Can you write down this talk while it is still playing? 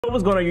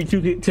What's going on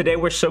YouTube? Today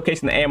we're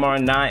showcasing the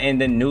AMR9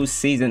 and the new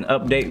season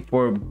update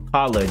for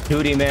Call of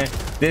Duty, man.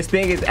 This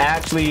thing is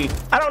actually,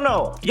 I don't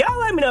know, y'all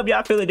let me know if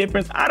y'all feel the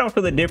difference. I don't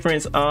feel the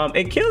difference.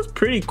 It kills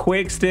pretty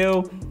quick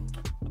still,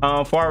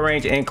 far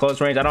range and close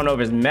range. I don't know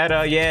if it's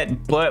meta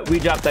yet, but we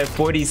dropped that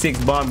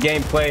 46 bomb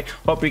gameplay.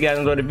 Hope you guys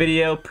enjoyed the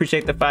video.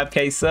 Appreciate the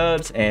 5K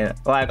subs, and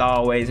like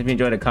always, if you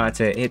enjoy the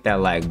content, hit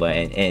that like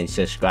button and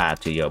subscribe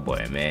to your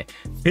boy, man.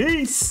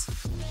 Peace.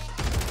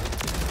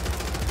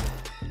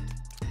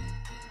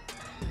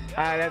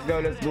 Alright, let's go.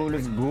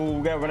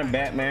 We gotta run it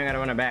back, man. Gotta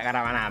run it back.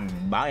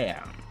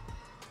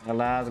 The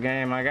last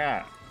game I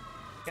got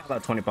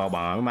about 24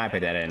 bomb. We might put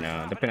that in,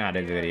 depending on how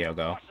this video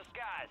go.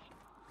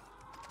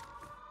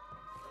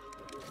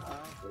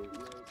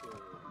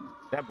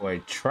 That boy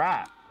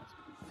trap.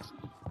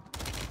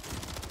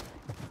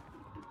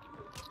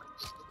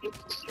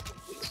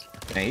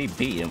 Man, he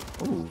beat him.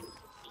 Ooh.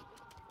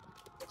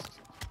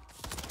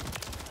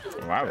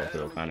 Rival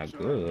feel kind of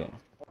good.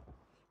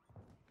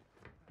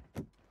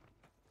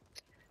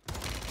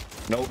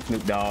 Nope,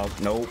 Snoop Dogg.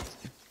 Nope.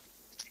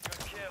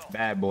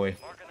 Bad boy.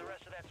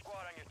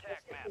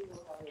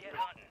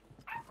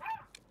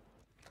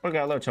 We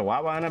got a little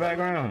chihuahua in the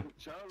background.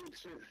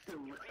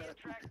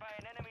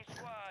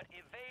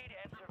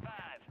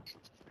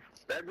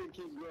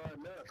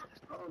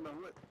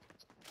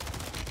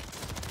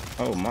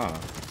 Oh my.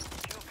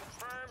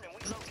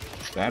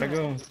 Gotta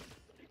go.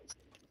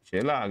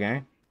 Chill out,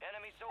 gang.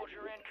 Enemy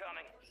soldier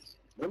incoming.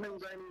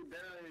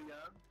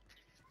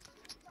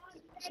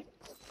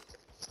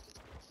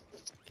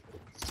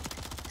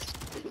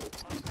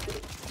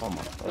 Oh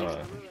my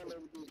god.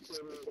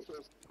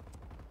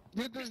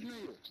 Get this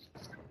nigga.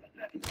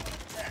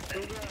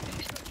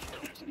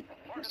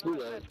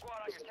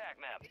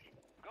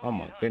 Oh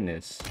my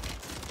goodness.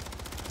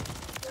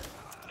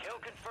 Kill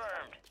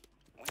confirmed.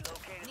 We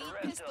located the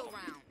rest of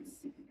them.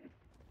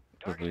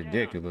 That's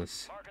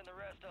ridiculous. Marking the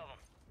rest of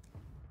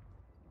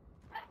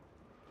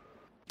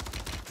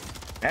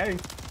them. Hey.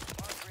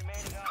 Mark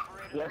remaining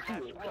operators in that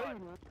squad.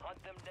 Hunt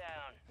them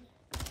down.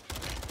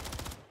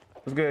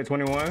 What's good,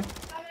 21?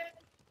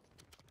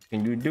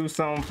 Can you do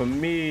something for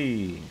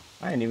me?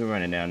 I ain't even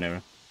running down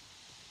there.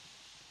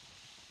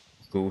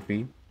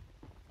 Goofy.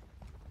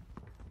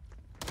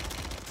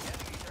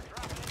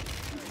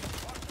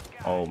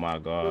 Oh my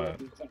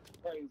god.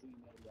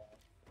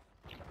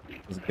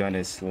 This gun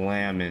is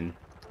slamming.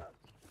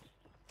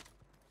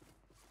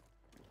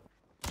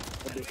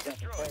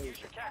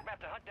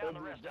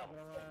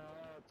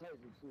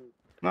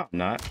 No, I'm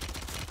not.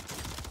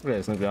 Look at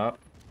this, Snoop Dogg.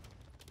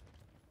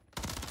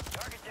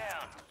 Target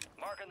down.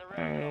 Marking the rest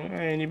I of them.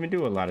 ain't even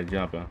do a lot of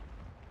jumping.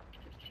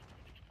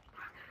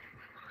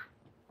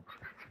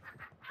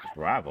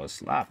 Rival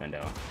slopping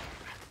though.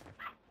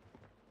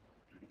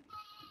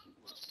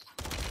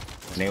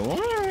 And they won.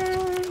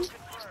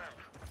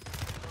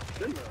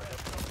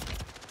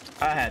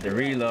 I had to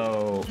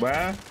reload,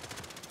 bruh.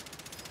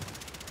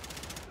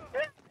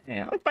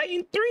 Man, I'm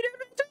fighting 3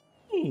 different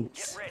teams.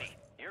 Get ready.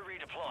 You're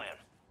redeploying.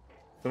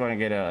 So I can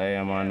get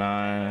an AMR9.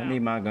 I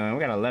need my gun. We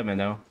got 11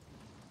 though.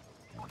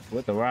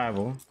 With the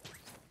rival.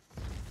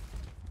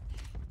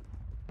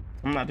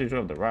 I'm not too sure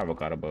if the rival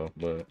got above,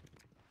 but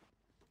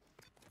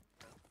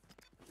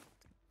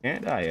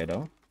can't die yet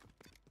though.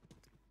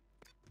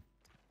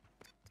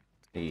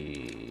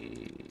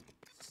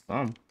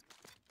 Some.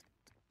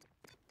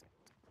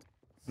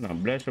 I'm gonna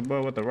bless your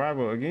boy with the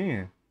rival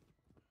again.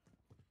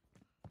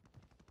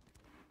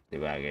 See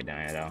if I get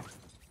down here though.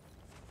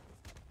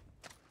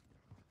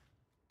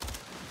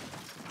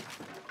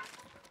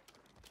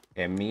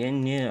 Get me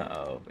in here.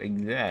 Oh,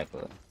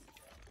 exactly.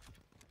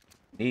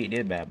 Need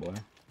this bad boy.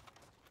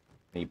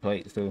 Need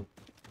plates too.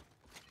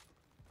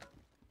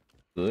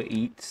 Good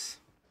eats.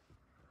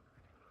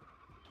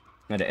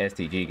 Now the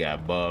STG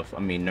got buffed. I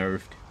mean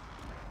nerfed.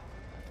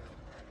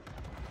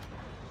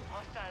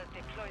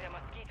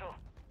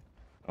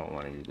 I don't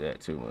want to use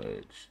that too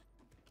much.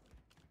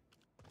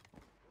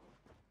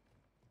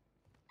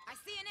 I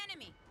see an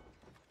enemy.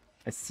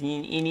 I see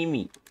an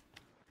enemy.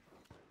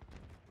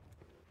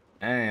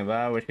 Dang, but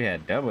I wish we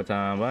had double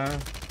time, boy.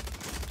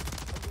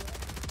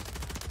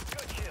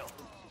 Good kill.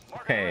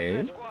 Okay.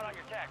 Marking the squad on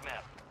your tac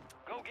map.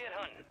 Go get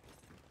hunting.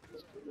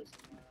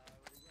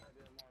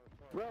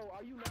 Bro,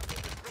 are you not I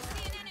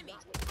see an enemy.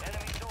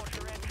 Enemy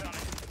soldier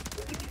incoming.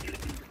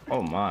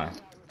 Oh my.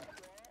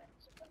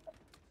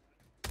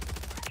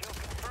 Kill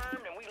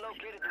confirmed, and we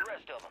located the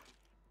rest of them.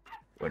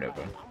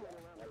 Whatever.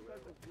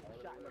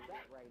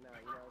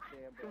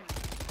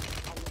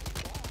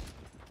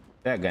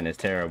 That gun is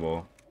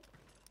terrible.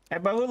 Hey,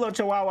 but who little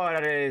chihuahua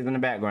that is in the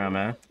background,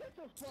 man?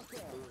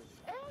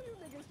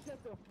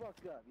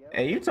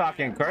 Hey, you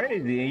talking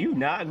crazy and you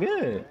not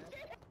good.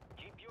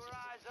 Keep your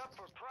eyes up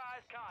for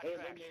prize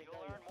contracts. You'll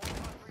earn more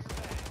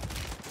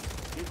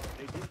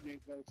money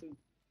for your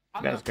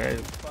bag. That's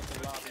crazy.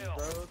 Kill.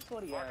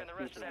 Marking the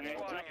rest of that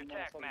squad on your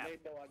tac map.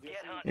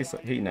 Get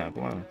hunting. He not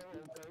playing.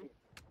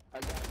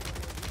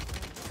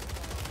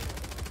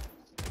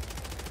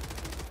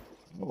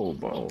 Oh,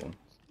 bro.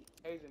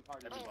 Asian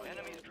party.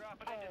 Enemies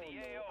dropping into the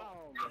AO. I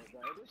don't know,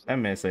 bro. This That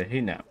man said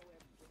he not.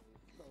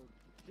 so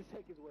just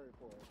take his word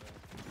for it,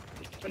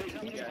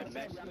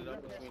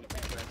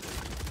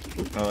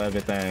 bro. Oh,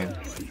 everything.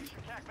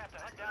 Attack map to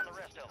hunt down the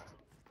rest of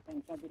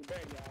them. Come to the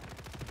bed, y'all.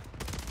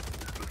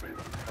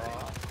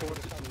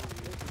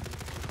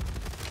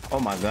 Oh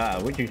my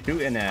God, what you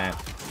shooting at?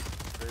 Target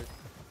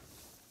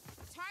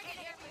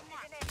area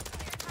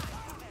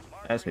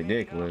marked. That's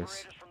ridiculous.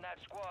 Operators from that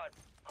squad.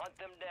 Hunt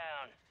them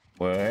down.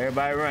 Well,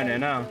 everybody running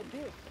now.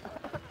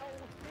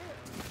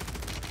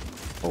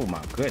 Oh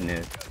my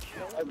goodness.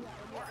 Marking the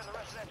rest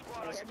of that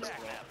squad on your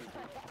attack map.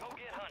 Go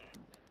get hunting.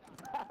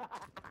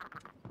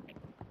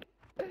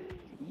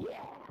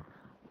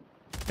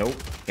 Nope,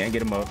 can't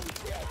get him up.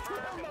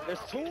 There's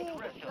two,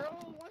 bro.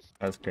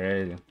 That's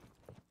crazy.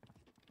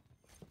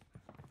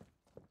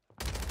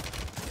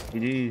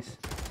 GG's.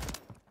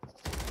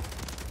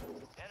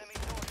 Enemy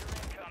soldier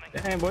incoming.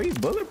 Damn, boy, you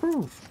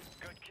bulletproof.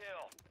 Good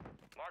kill.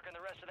 Marking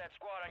the rest of that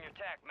squad on your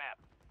attack map.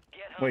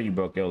 Get hunting. Where you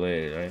broke your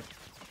leg, right?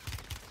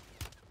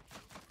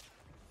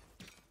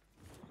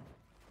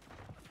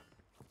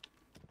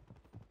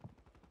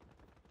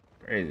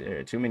 Crazy. There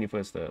are too many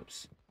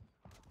footsteps.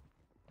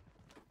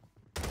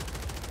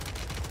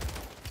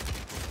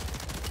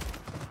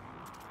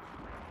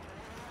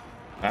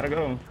 Gotta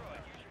go. Use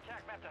your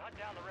attack map to hunt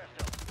down the rest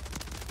of them.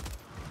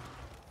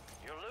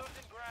 You're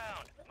losing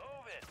ground.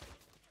 Move it.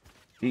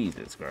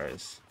 Jesus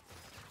Christ.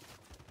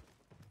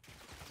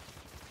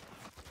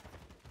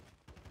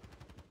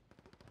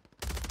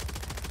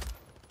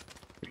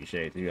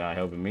 Appreciate you all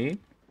helping me.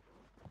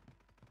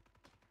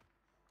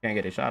 Can't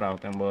get a shot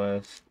off them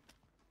boys.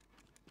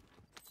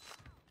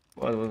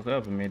 Boys was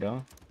helping me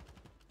though.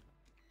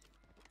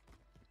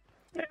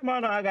 Hey,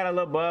 man, I got a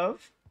little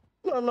buff.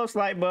 Little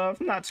slight buff.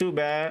 Not too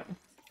bad.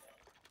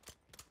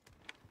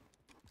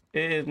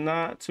 It is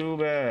not too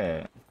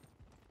bad.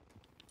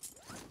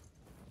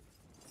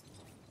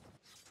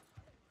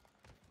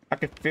 I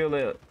can feel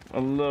it a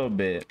little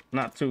bit.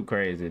 Not too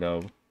crazy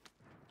though.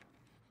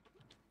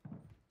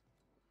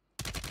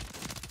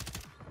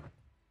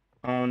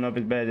 I don't know if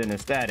it's better than the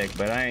static,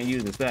 but I ain't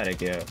used the static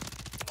yet.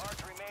 Mark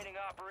the remaining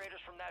operators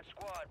from that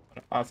squad.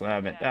 I also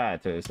haven't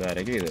died to the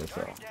static either,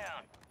 so Target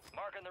down.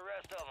 Marking the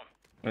rest of them.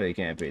 really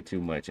can't pay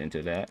too much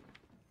into that.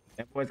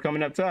 That boy's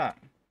coming up top.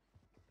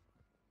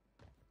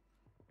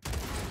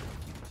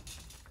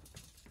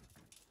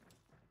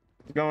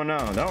 What's going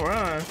on? Don't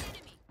run.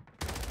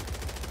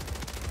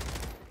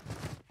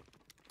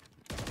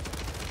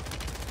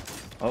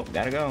 Oh,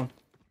 gotta go.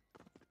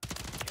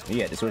 He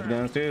had to switch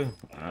guns too.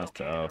 That's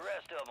tough. The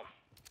rest of them.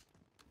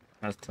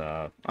 That's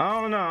tough.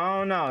 I don't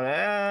know.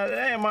 That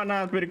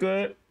AMR9 is pretty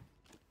good.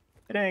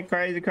 It ain't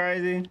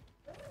crazy.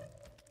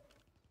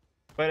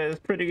 But it's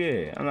pretty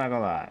good. I'm not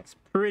gonna lie. It's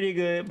pretty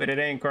good, but it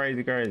ain't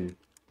crazy.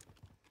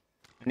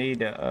 I need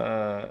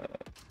the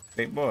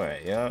big boy.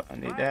 Yep, I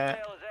need that.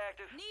 Sale is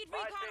active. Need Buy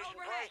recon station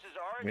overhead. prices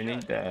are We need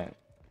adjusted. that.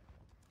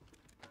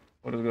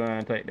 What is going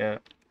to take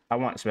that? I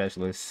want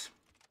specialists.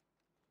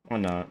 Or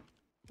not.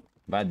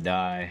 If I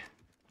die,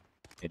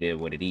 it is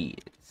what it is.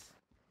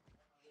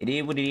 It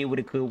is what it is, what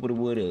it could, what it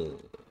would.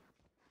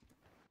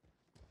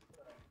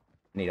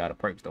 Need all the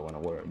perks though in the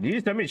world. Did you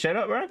just tell me to shut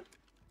up, bro?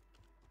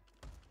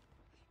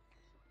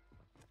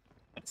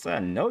 So I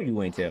know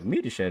you ain't tell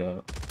me to shut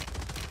up.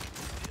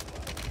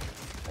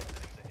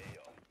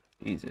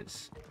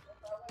 Jesus.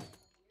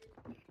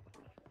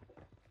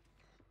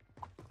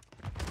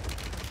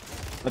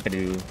 Look at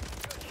you.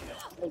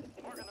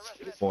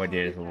 Boy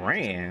just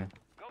ran.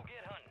 Go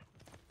get hunting.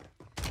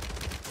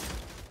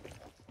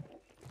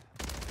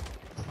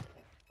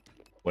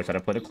 Wish I'd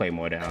have put a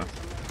claymore down. Enemy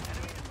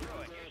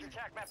destroyed. Use your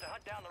attack map to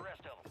hunt down the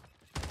rest of them.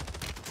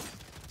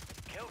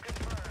 Kill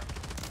confirmed.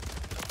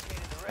 Located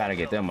the rest Gotta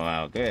get of them. them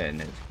out.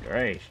 Goodness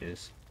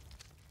gracious.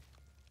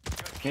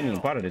 He ain't even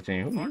part of the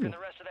team. Who Marking you? the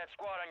rest of that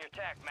squad on your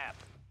attack map.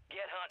 Get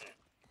hunting.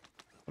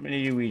 How many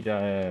of you each I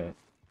had?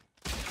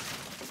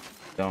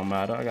 Don't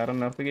matter. I got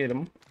enough to get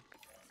them.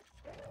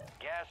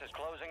 Gas is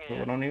closing So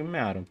it in. don't even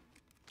matter.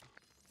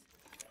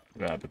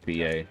 Grab the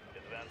PA.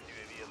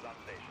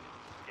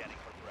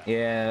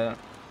 Yeah,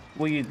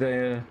 we use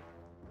the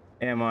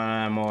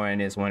AMR9 more in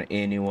this one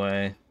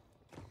anyway.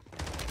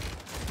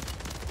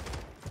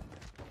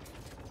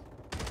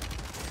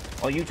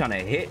 Oh, you trying to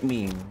hit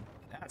me?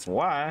 That's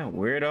why,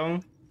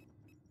 weirdo.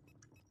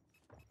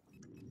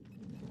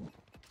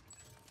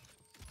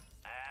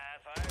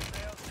 Fire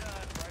sales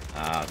done. Prices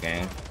Ah,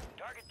 okay.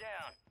 Target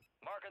down.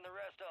 Marking the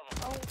rest of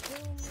them.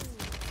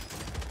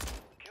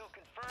 Kill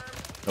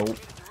confirmed. Nope.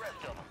 Located the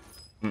rest of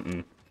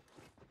them.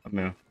 Come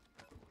here.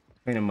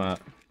 Clean them up.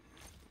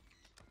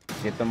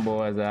 Get them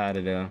boys out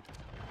of there.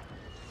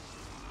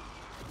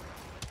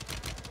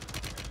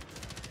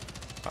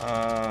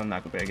 I'm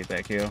not gonna be able to get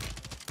that kill.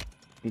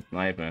 He's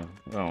sniping.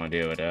 We don't want to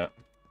deal with that.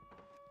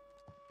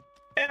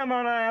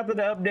 AMR9 after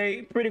the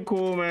update. Pretty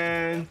cool,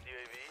 man.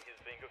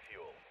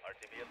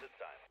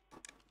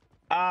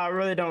 I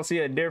really don't see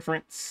a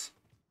difference.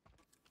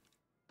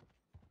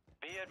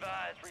 Be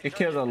advised. It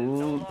kills resurgence is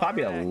no longer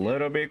probably a active.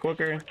 little bit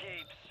quicker. For keeps.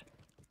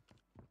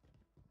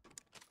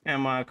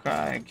 And my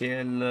car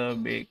get a little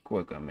bit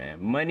quicker,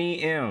 man.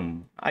 Money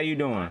M, how you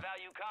doing?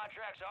 Value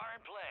contracts are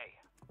in play.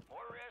 More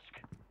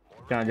risk,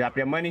 more Trying to drop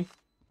your money?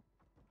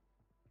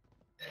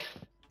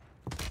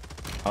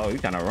 Oh, you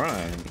trying to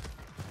run?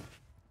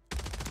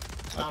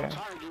 I'm Okay.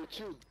 trying to do it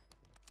too.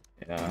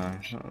 Yeah.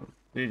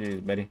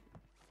 GG's, buddy.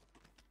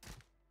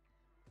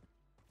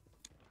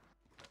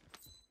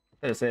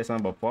 Should have said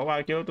something before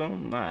I killed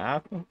him, not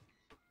after.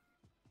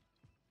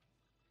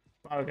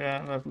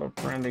 Okay, that's a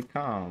friendly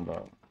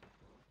combo.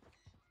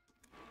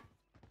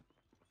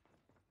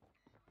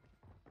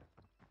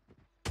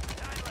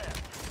 time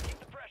left. Keep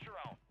the pressure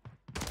on.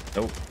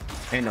 Nope.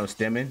 Ain't no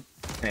stimming.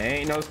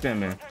 Ain't no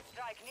stimming. Third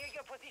strike near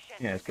your position.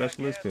 Yeah,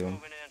 specialist too.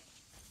 Moving in.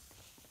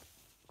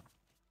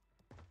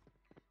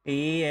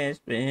 He has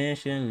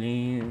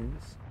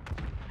specialists.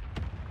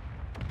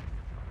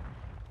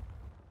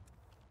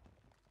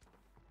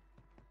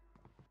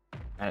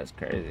 That's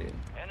crazy.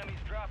 Enemies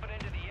dropping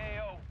into the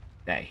AO.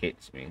 That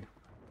hits me.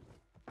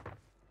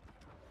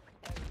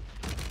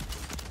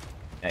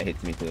 That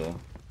hits me too.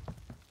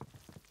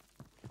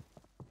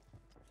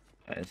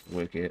 That's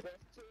wicked.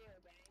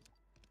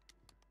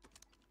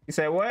 You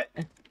say what?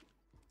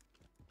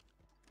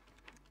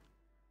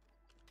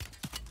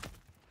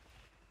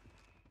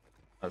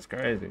 That's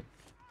crazy.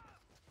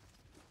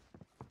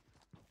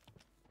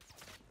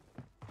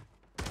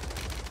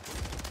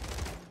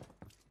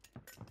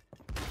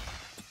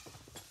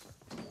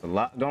 A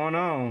lot going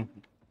on.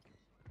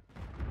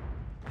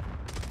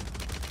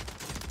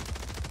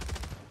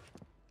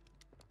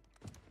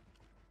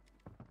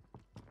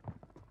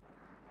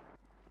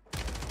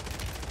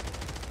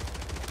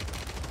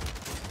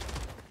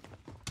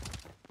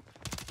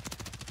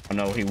 Oh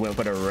no, he went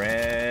for the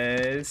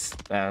res.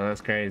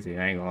 That's crazy.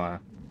 I ain't gonna lie.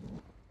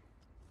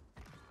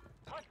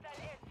 Hostile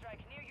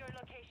airstrike near your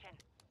location.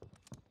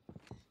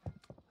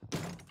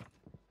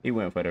 He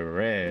went for the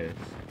res.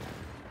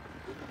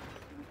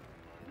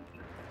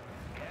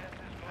 Gas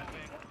is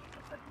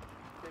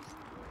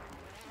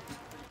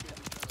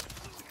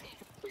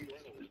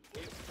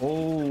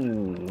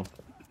moving. Oh,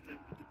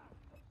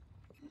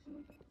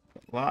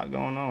 a lot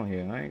going on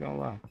here. I ain't gonna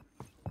lie.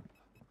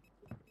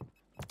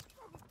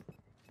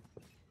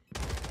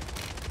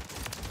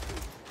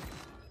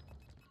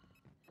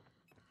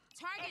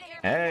 Target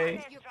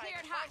Hey. You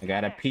cleared hot. I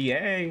got a PA. This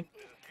is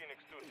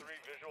Phoenix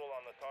 2-3 visual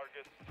on the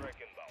target. Strike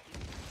inbound.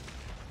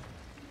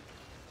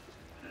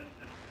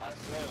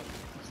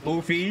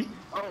 Goofy.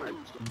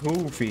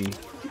 Goofy.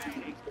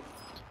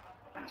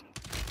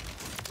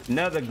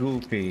 Another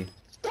goofy.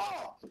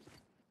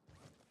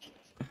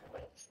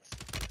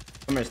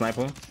 Come here,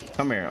 sniper.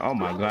 Come here. Oh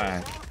my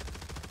god.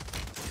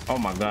 Oh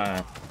my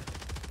god.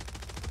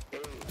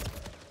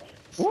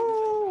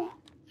 Woo!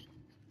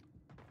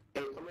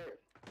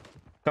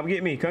 Come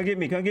get me. Come get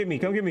me. Come get me.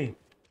 Come get me.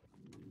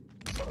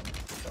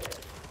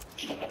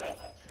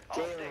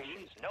 All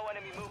stations. No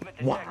enemy movement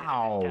detected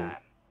Wow. at this time.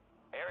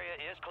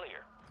 Area is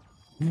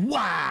clear.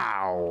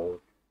 Wow.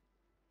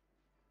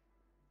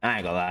 I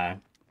ain't gonna lie.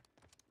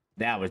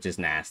 That was just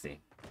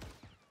nasty.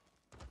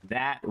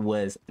 That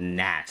was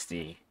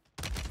nasty.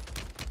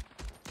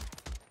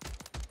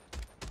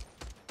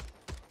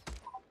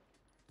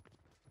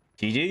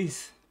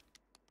 GG's.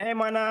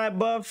 AMR9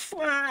 buff.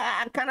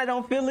 I kind of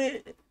don't feel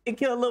it. It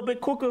killed a little bit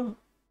quicker.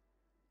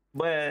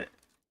 But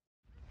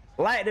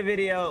like the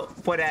video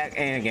for that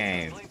end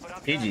game. But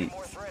I'm tracking GG.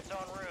 more threats en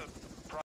route.